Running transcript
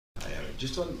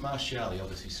Just on Martial, he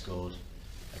obviously scored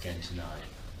again tonight.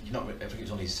 I think it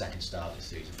was only his second start this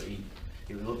season, but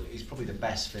he's probably the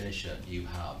best finisher you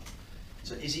have.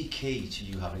 So is he key to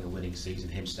you having a winning season,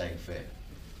 him staying fit?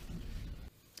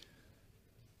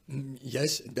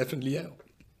 Yes, definitely, yeah.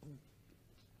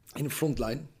 In the front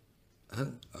line,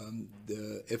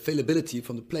 the availability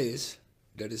from the players,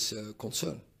 that is a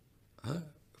concern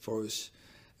for us.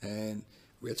 And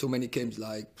we had so many games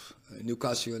like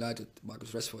Newcastle United,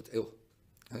 Marcus Rashford ill,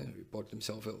 reported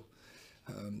himself ill.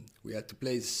 We had to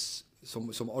play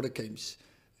some other games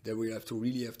that we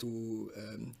really have to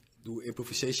do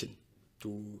improvisation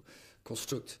to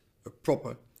construct a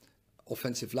proper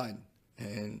offensive line.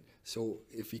 And so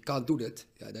if we can't do that,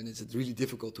 then it's really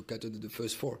difficult to get into the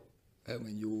first four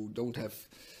when you don't have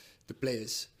the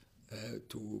players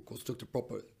to construct a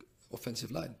proper offensive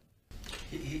line.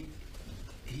 He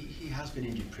has been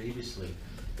injured previously,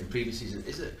 in previous seasons.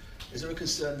 Is there a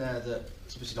concern there that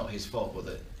it's obviously not his fault, but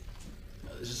that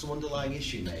there's some underlying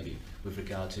issue maybe with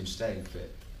regard to him staying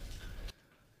fit?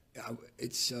 Yeah,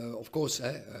 it's of course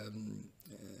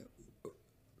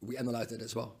we analyze that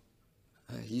as well.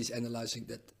 He is analyzing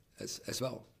that as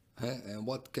well. And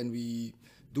what can we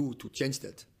do to change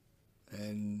that?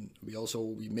 And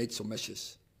we made some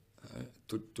measures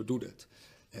to do that.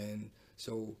 And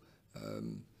so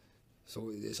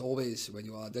there's always, when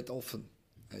you are that often,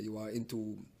 you are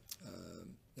into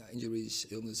injuries,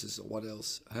 illnesses, or what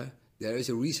else. There is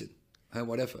a reason,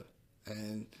 whatever.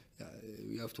 And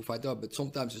we have to find out. But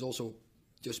sometimes it's also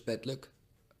just bad luck.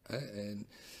 And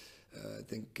I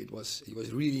think he was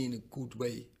really in a good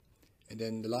way. And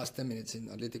then the last 10 minutes in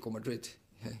Atletico Madrid,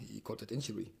 he got that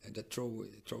injury, and that threw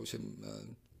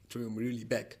him really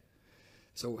back.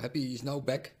 So happy he's now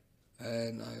back,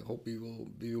 and I hope we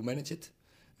will manage it,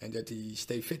 and that he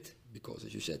stay fit, because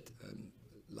as you said,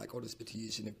 like others, but he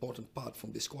is an important part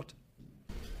from this squad.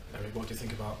 Eric, what do you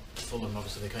think about Fulham?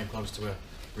 Obviously they came close to a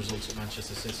result at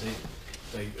Manchester City.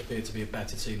 They appear to be a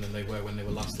better team than they were when they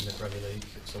were last in the Premier League.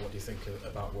 So what do you think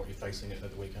about what you're facing at the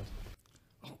weekend?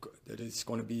 Oh, that is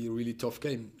going to be a really tough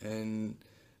game, and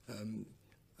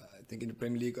I think in the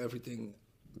Premier League everything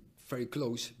very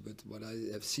close. But what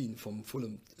I have seen from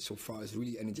Fulham so far is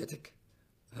really energetic,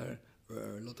 a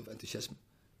lot of enthusiasm.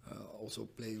 Also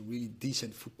play really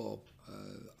decent football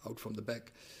out from the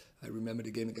back. I remember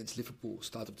the game against Liverpool,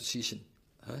 start of the season,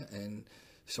 and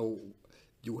so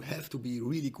you have to be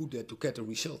really good there to get a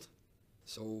result.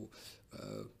 So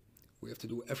we have to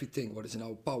do everything what is in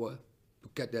our power to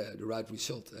get the right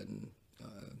result, and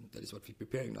that is what we're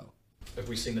preparing now. Have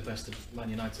we seen the best of Man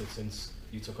United since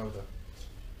you took over?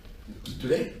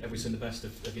 Today? Have we seen the best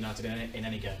of United in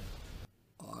any game?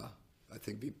 I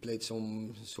think we played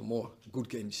some more good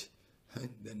games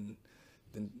than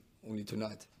only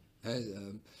tonight.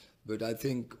 But I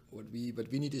think what we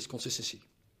need is consistency,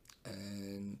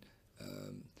 and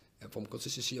from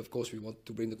consistency, of course, we want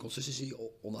to bring the consistency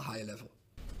on a higher level.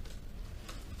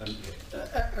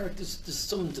 Eric, there's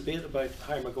some debate about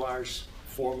Harry Maguire's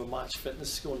form and match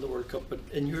fitness going to the World Cup, but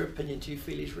in your opinion, do you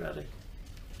feel he's ready?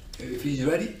 If he's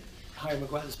ready? Harry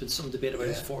Maguire, there's been some debate about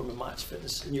his form and match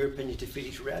fitness. In your opinion, do you feel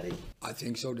he's ready? I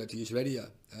think so, that he is ready, yeah.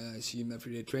 I see him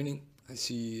every day training. I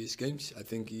see his games. I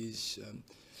think he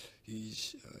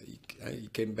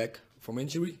came back from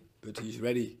injury, but he's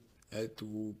ready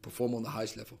to perform on the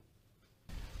highest level.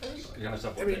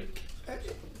 Eric,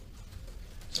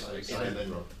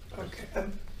 okay.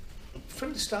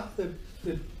 From the start of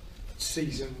the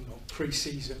season or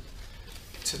pre-season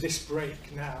to this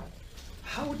break now,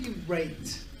 how would you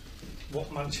rate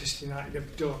what Manchester United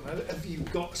have done? Have you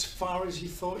got as far as you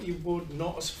thought you would?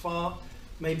 Not as far?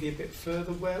 Maybe a bit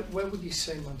further? Where would you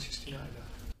say Manchester United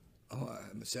are? Oh,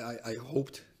 I must say I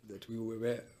hoped that we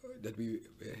were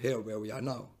here where we are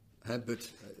now. But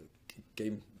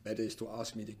game better is to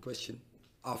ask me the question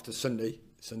after Sunday.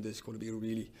 Sunday is going to be a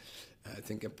really, I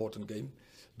think, important game.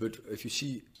 But if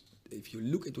you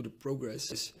look into the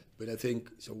progress, but I think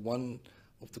so one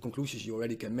of the conclusions you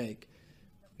already can make,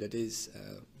 that is,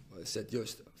 I said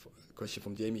just a question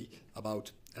from Jamie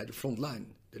about the front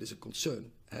line. That is a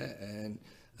concern, and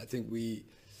I think we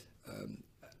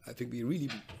really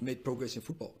made progress in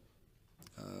football.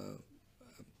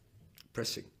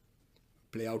 Pressing,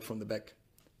 play out from the back,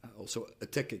 also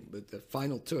attacking. But the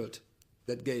final third,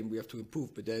 that game we have to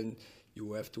improve. But then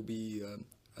you have to be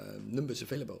numbers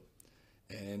available,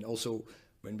 and also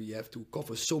when we have to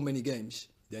cover so many games,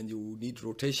 then you need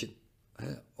rotation.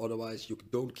 Otherwise, you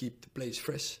don't keep the players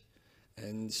fresh,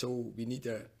 and so we need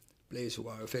players who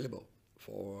are available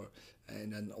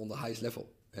and on the highest level.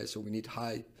 So we need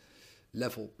high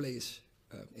level players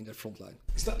in that front line.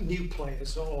 Is that new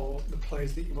players or the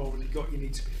players that you've already got, you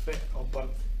need to be fit, or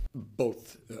both?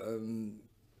 Both.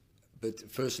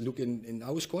 But first look in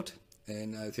our squad,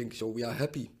 and I think so we are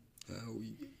happy.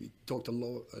 We talked a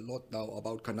lot now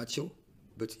about Garnacho,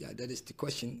 but yeah, that is the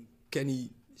question. Can he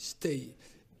stay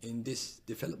in this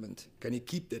development? Can he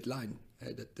keep that line,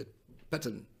 that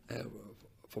pattern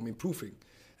from improving?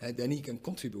 And then he can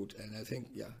contribute, and I think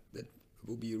that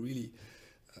will be a really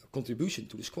contribution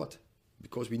to the squad,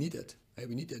 because we need that.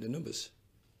 We need that in numbers.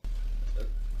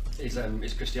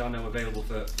 Is Cristiano available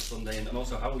for Sunday, and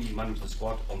also how will you manage the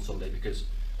squad on Sunday, because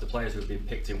the players who have been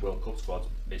picked in World Cup squads,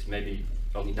 it's maybe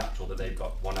only natural that they've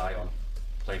got one eye on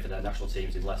playing for their national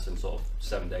teams in less than sort of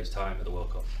 7 days' time at the World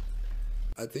Cup?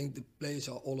 I think the players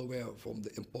are all aware from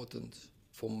the importance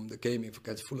from the game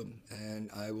against Fulham, and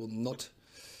I will not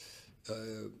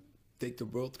take the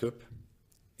World Cup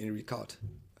in regard.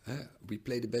 We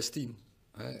play the best team.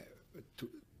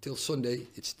 Till Sunday,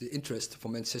 it's the interest for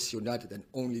Manchester United, and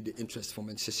only the interest for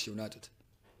Manchester United.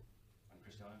 And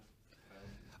Cristiano?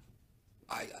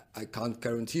 I can't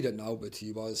guarantee that now, but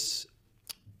he was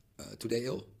today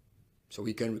ill, so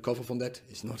he can recover from that.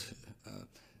 It's not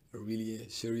a really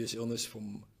serious illness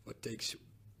from what takes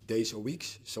days or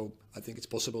weeks. So I think it's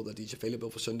possible that he's available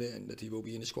for Sunday and that he will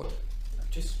be in the squad.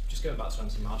 Just going back to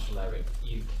Anthony Marshall, Eric,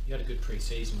 you had a good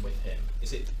pre-season with him.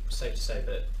 Is it safe to say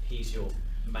that he's your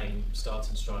main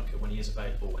starting striker when he is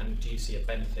available, and do you see a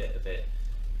benefit of it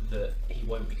that he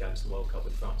won't be going to the World Cup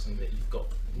with France, and that you've got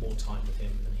more time with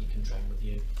him than he can train with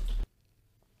you?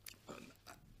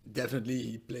 Definitely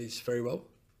he plays very well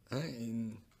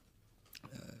in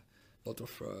a lot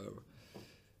of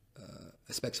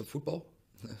aspects of football.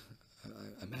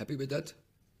 I'm happy with that,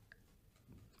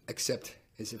 except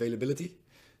his availability,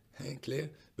 clear.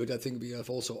 But I think we have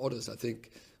also others. I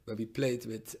think when we played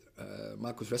with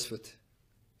Marcus Rashford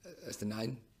as the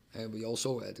 9, and we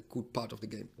also had a good part of the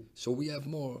game. So we have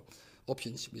more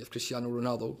options. We have Cristiano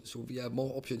Ronaldo, so we have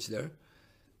more options there.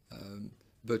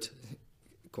 But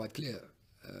quite clear,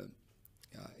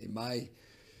 in my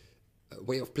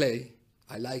way of play,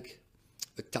 I like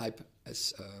a type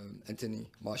as Anthony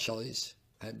Marshall is,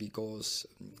 because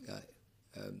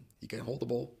he can hold the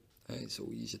ball, so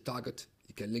he's a target.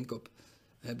 He can link up,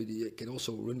 but he can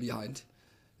also run behind.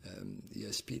 He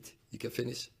has speed, he can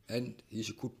finish, and he's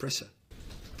a good presser.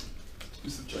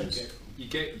 Mr. James, you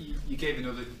gave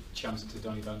another chance to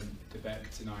Donny van de Beek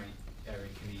tonight,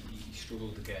 Eric, and he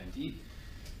struggled again.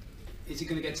 Is it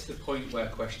going to get to the point where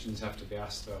questions have to be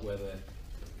asked about whether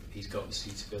he's got the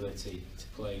suitability to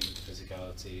play with the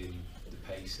physicality and the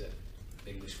pace that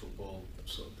English football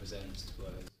sort of presents to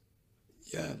players?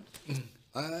 Yeah,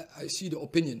 I see the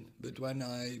opinion, but when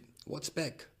I watch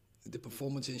back the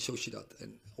performance in Sociedad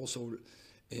and also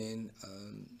in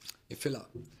Villa,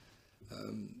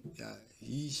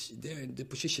 he's there in the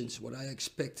positions what I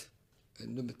expect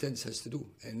number 10 has to do.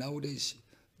 And nowadays,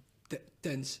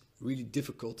 10's really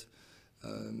difficult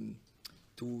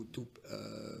to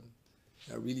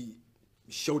really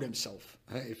show themselves.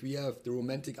 If we have the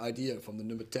romantic idea from the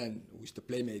number 10, who is the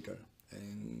playmaker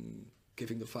and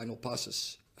giving the final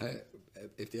passes,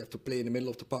 if they have to play in the middle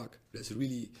of the park, that's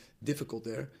really difficult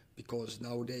there, because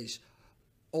nowadays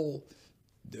all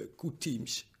the good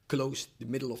teams close the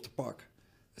middle of the park.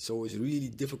 So it's really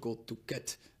difficult to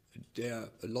get there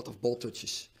a lot of ball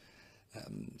touches.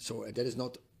 So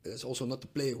that's also not the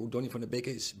player who Donny van de Beek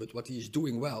is, but what he is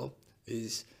doing well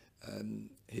is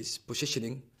his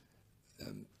positioning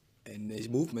and his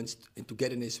movements in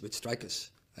togetherness with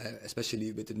strikers,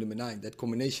 especially with the number 9. That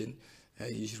combination,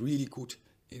 he's really good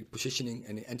in positioning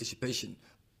and in anticipation,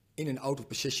 in and out of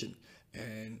position,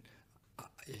 and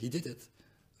he did it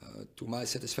to my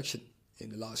satisfaction in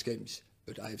the last games.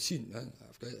 But I have seen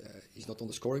he's not on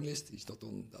the scoring list, he's not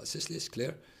on the assist list,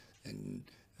 clear, and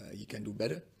he can do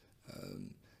better.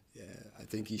 I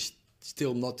think he's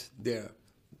still not there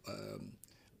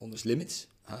on his limits.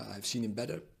 I've seen him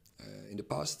better in the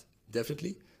past,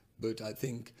 definitely, but I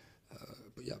think,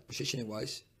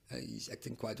 positioning-wise, he's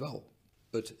acting quite well.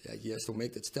 But he has to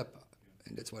make that step,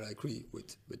 and that's what I agree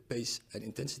with pace and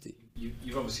intensity.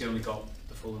 You've obviously only got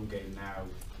the Fulham game now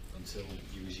until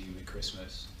you resume at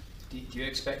Christmas. Do you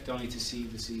expect Donny to see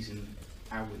the season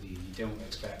out with you? You don't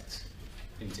expect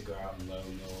him to go out on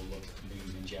loan or look to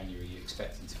move in January. You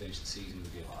expect him to finish the season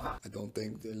with you? I don't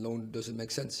think the loan doesn't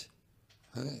make sense.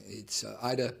 It's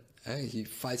either he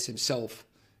fights himself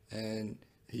and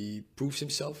he proves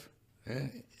himself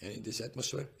in this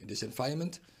atmosphere, in this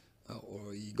environment,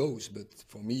 or he goes. But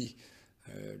for me,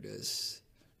 there's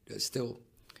still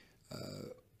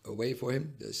a way for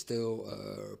him. There's still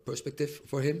a perspective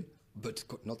for him, but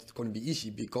not going to be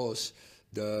easy, because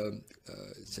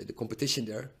say the competition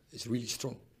there is really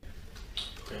strong.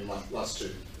 Okay, last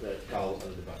two, Carl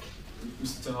and the back.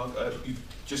 Mr. Ten Hag, you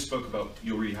just spoke about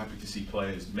you're really happy to see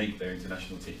players make their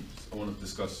international teams. I want to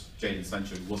discuss Jadon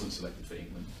Sancho, who wasn't selected for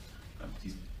England.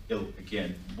 He's ill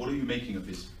again. What are you making of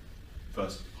his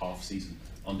first half season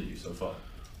under you so far?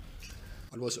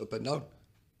 It was up and down.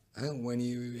 When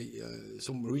he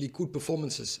some really good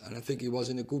performances, and I think he was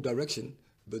in a good direction.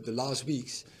 But the last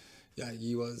weeks, yeah,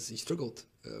 he struggled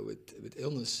with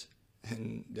illness,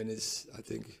 and then I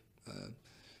think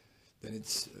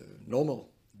it's normal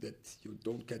that you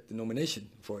don't get the nomination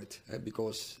for it,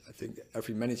 because I think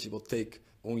every manager will take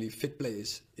only fit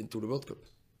players into the World Cup.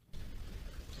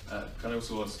 Can I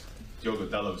also ask, Diogo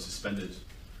Dalot is suspended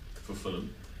for Fulham.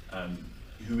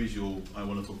 Who is I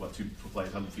want to talk about two players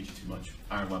who haven't featured too much.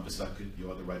 Aaron Wan-Bissaka,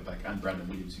 your other right back, and Brandon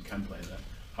Williams, who can play there.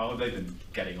 How have they been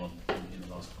getting on in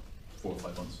the last 4 or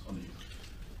 5 months under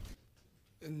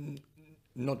you?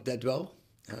 Not that well,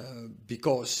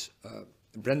 because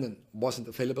Brandon wasn't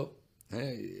available.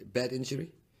 Bad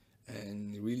injury,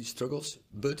 and he really struggles.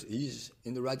 But he's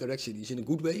in the right direction. He's in a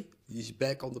good way. He's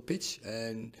back on the pitch,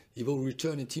 and he will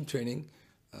return in team training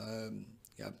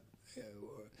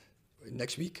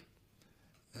next week.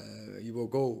 He will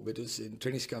go with us in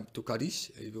training camp to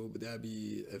Cadiz. He will there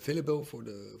be available for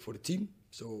the team.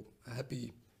 So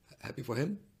happy for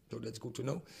him. So that's good to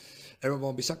know. Aaron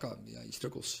Wan-Bissaka, he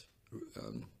struggles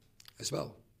as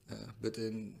well, but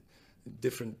in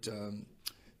different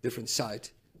side.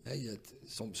 He had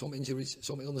some injuries,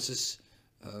 some illnesses.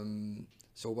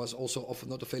 So was also often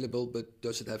not available, but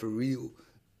doesn't have a real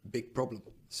big problem.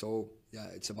 So yeah,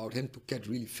 it's about him to get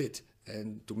really fit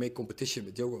and to make competition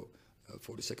with Diogo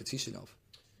for the second season half.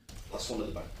 Last one at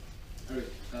the back. Eric,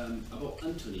 about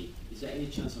Anthony, is there any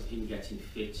chance of him getting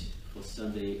fit for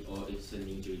Sunday, or it's an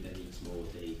injury that needs more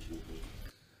day to improve?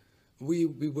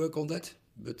 We work on that,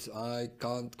 but I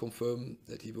can't confirm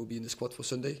that he will be in the squad for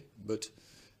Sunday. But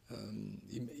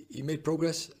he made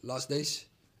progress last days,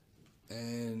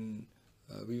 and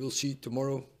we will see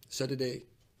tomorrow, Saturday,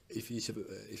 if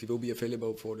he will be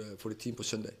available for the team for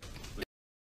Sunday.